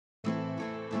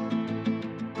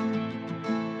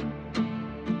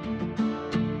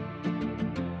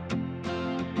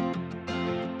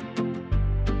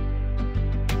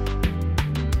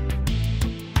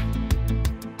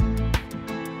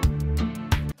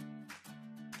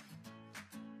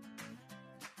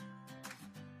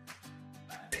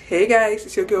Hey guys,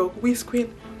 it's your girl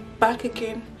Queen back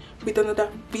again with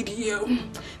another video.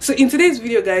 So in today's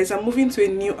video guys, I'm moving to a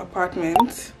new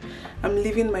apartment. I'm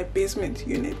leaving my basement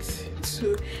unit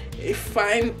to a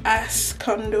fine ass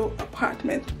condo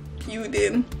apartment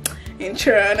building in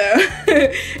Toronto.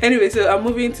 Anyway, so I'm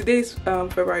moving. Today's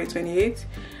February 28th.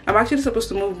 I'm actually supposed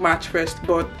to move March 1st,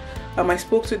 but I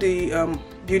spoke to the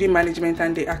building management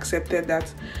and they accepted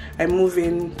that I move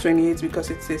in 28th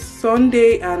because it's a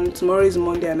Sunday and tomorrow is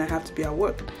Monday and I have to be at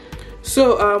work.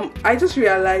 So I just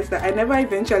realized that I never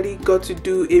eventually got to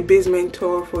do a basement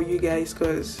tour for you guys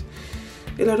because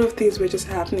a lot of things were just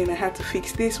happening. I had to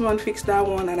fix this one, fix that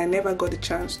one, and I never got the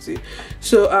chance to.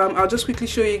 So I'll just quickly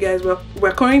show you guys.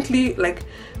 We're currently, like,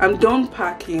 I'm done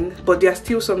packing, but there are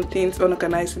still some things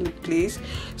unorganized in the place.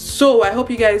 So I hope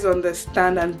you guys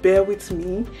understand and bear with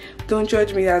me. Don't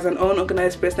judge me as an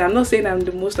unorganized person. I'm not saying I'm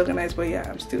the most organized, but yeah,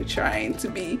 I'm still trying to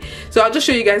be. So I'll just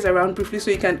show you guys around briefly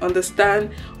so you can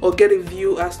understand or get a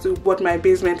view as to what my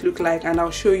basement look like, and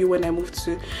I'll show you when I move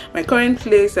to my current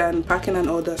place and packing and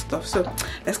all that stuff. So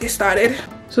let's get started.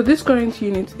 So this current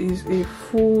unit is a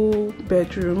full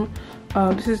bedroom.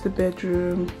 This is the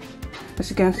bedroom. As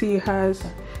you can see, it has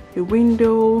a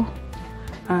window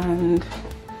and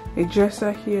a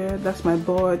dresser here. That's my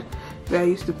board where I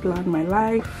used to plan my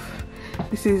life.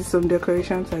 This is some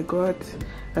decorations I got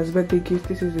as birthday gift.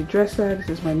 This is a dresser, this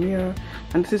is my mirror,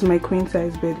 and this is my queen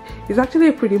size bed. It's actually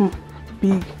a pretty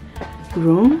big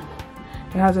room.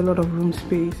 It has a lot of room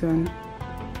space, and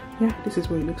yeah, this is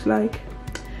what it looks like.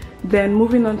 Then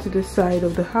moving on to this side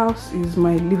of the house is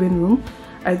my living room.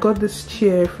 I got this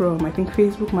chair from, I think,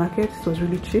 Facebook Market. It was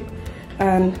really cheap.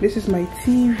 And this is my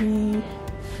TV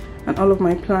and all of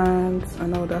my plants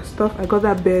and all that stuff. I got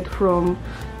that bed from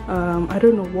I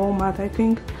don't know, Walmart, I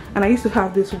think. And I used to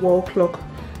have this wall clock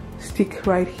stick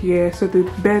right here, so the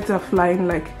beds are flying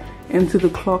like into the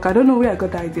clock. I don't know where I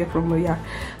got the idea from, but yeah.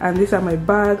 And these are my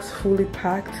bags, fully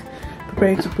packed,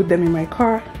 preparing to put them in my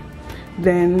car.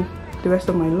 Then the rest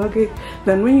of my luggage.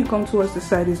 Then when you come towards the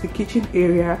side is the kitchen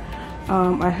area.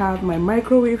 I have my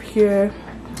microwave here.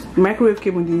 The microwave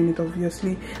came with the unit,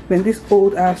 obviously. Then this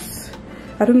old ass,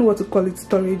 I don't know what to call it,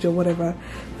 storage or whatever.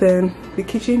 Then the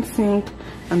kitchen sink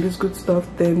and this good stuff.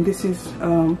 Then this is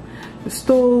the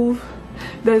stove.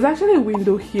 There's actually a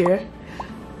window here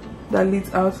that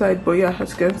leads outside, but yeah,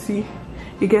 as you can see,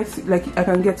 it gets, like, I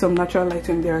can get some natural light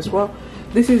in there as well.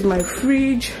 This is my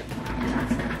fridge.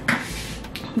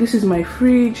 This is my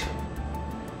fridge,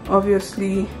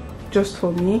 obviously just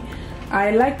for me.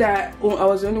 I like that I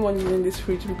was the only one using this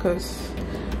fridge because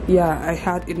yeah, I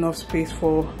had enough space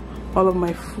for all of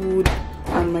my food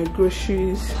and my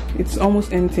groceries. It's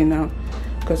almost empty now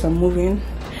because I'm moving.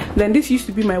 Then this used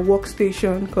to be my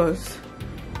workstation because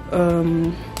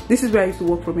this is where I used to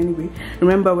work from anyway.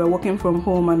 Remember, we're working from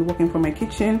home and working from my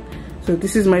kitchen, so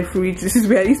this is my fridge. This is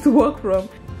where I used to work from.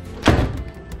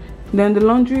 Then the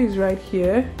laundry is right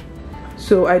here,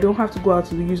 so I don't have to go out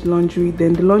to use laundry.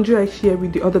 Then the laundry I share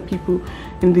with the other people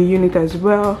in the unit as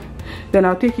well. Then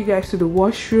I'll take you guys to the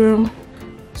washroom.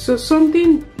 So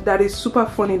something that is super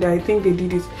funny that I think they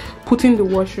did is putting the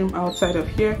washroom outside of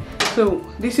here. So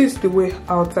this is the way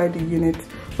outside the unit,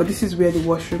 but this is where the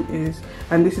washroom is,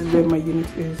 and this is where my unit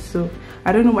is. So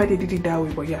I don't know why they did it that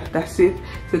way, but yeah, that's it.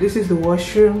 So this is the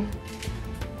washroom,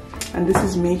 and this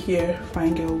is me here,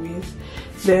 fine girl Wiz.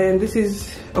 Then this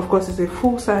is, of course, it's a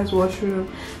full-size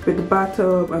washroom with the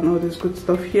bathtub and all this good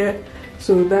stuff here.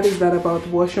 So that is that about the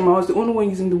washroom. I was the only one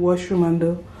using the washroom and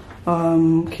the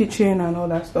kitchen and all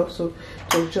that stuff, so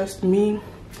it was just me.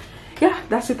 Yeah,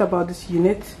 that's it about this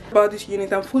unit.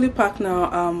 I'm fully packed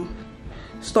now.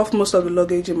 Stuffed most of the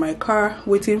luggage in my car,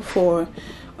 waiting for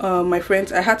my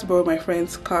friends. I had to borrow my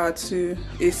friend's car to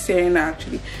a Sienna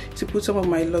actually to put some of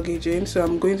my luggage in. So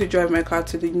I'm going to drive my car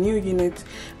to the new unit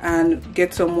and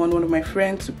get one of my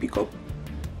friends to pick up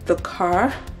the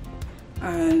car,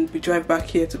 and we drive back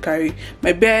here to carry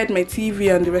my bed, my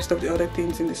TV, and the rest of the other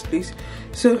things in this place.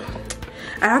 So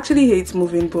I actually hate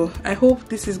moving, but I hope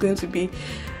this is going to be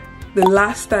the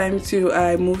last time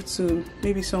I move to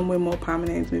maybe somewhere more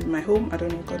permanent, maybe my home, I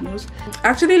don't know, God knows. I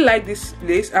actually like this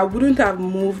place. I wouldn't have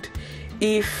moved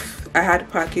if I had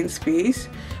parking space,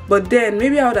 but then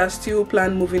maybe I would have still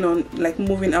planned moving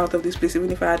out of this place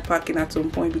even if I had parking at some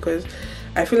point, because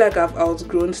I feel like I've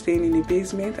outgrown staying in a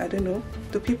basement. I don't know,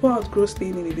 do people outgrow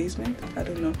staying in a basement? I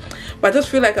don't know, but I just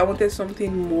feel like I wanted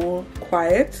something more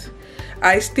quiet.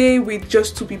 I stay with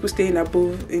just 2 people staying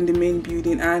above in the main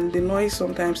building, and the noise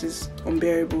sometimes is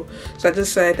unbearable. So I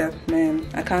just said that, man,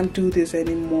 I can't do this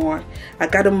anymore. I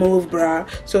gotta move, bruh.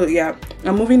 So yeah,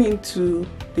 I'm moving into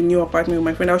the new apartment with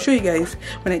my friend. I'll show you guys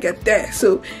when I get there.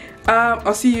 So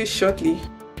I'll see you shortly.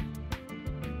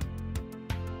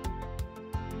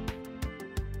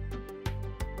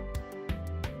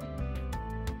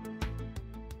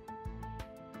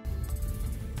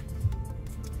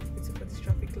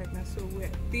 So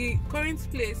the current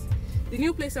place, the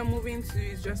new place I'm moving to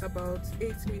is just about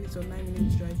 8 minutes or 9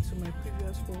 minutes drive to my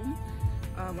previous home.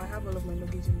 I have all of my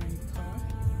luggage in my car,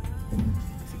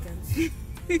 as you can see.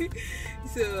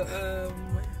 So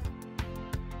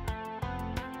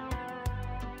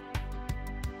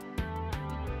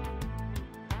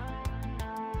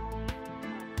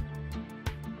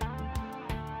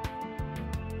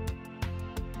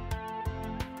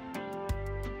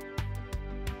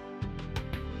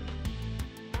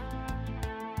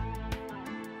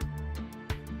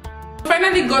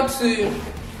finally got to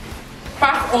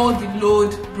pack all the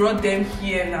load, brought them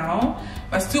here now.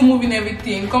 We're still moving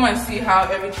everything. Come and see how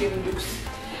everything looks.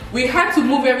 We had to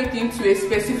move everything to a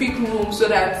specific room so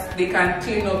that they can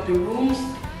clean up the rooms,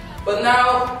 but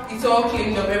now it's all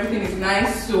cleaned up, everything is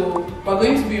nice. So we're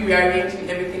going to be rearranging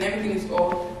everything. Everything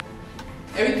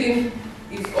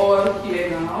is all here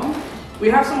now. We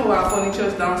have some of our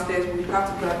furniture downstairs. We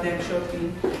have to grab them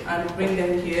shortly and bring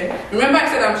them here. Remember, I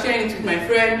said I'm sharing it with my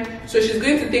friend, so she's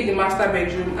going to take the master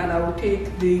bedroom and I will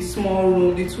take the small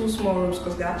room, the 2 small rooms,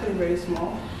 because they're actually very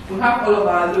small. We have all of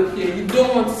our load here. You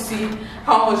don't want to see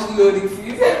how much load it is.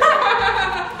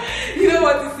 You don't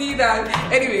want to see that.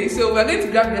 Anyway, so we're going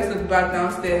to grab the rest of the bag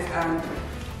downstairs and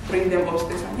bring them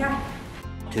upstairs. And yeah.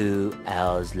 2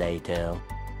 hours later.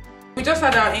 We just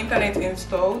had our internet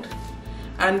installed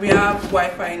and we have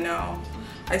Wi-Fi now.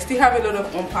 I still have a lot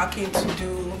of unpacking to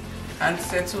do and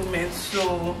settlement,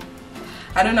 so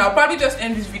I don't know, I'll probably just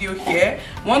end this video here.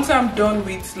 Once I'm done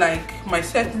with like my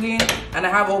settling and I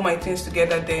have all my things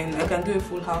together, then I can do a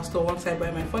full house tour once I buy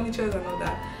my furniture and all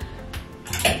that.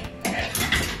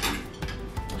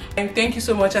 And thank you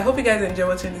so much. I hope you guys enjoy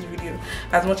watching this video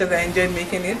as much as I enjoyed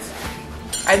making it.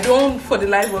 I don't for the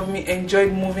life of me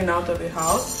enjoy moving out of the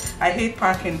house. I hate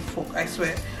parking, folk, I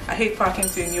swear. I hate parking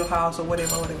to a new house or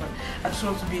whatever. I just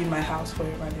want to be in my house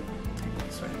forever.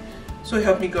 I swear. So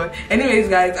help me God. Anyways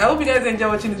guys, I hope you guys enjoy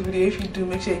watching this video. If you do,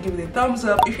 make sure you give it a thumbs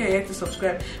up. If you're yet to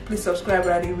subscribe, please subscribe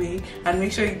right away. And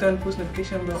make sure you turn the post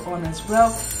notification bell on as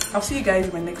well. I'll see you guys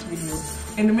in my next video.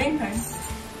 In the meantime,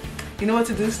 you know what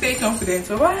to do. Stay confident.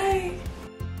 Bye bye.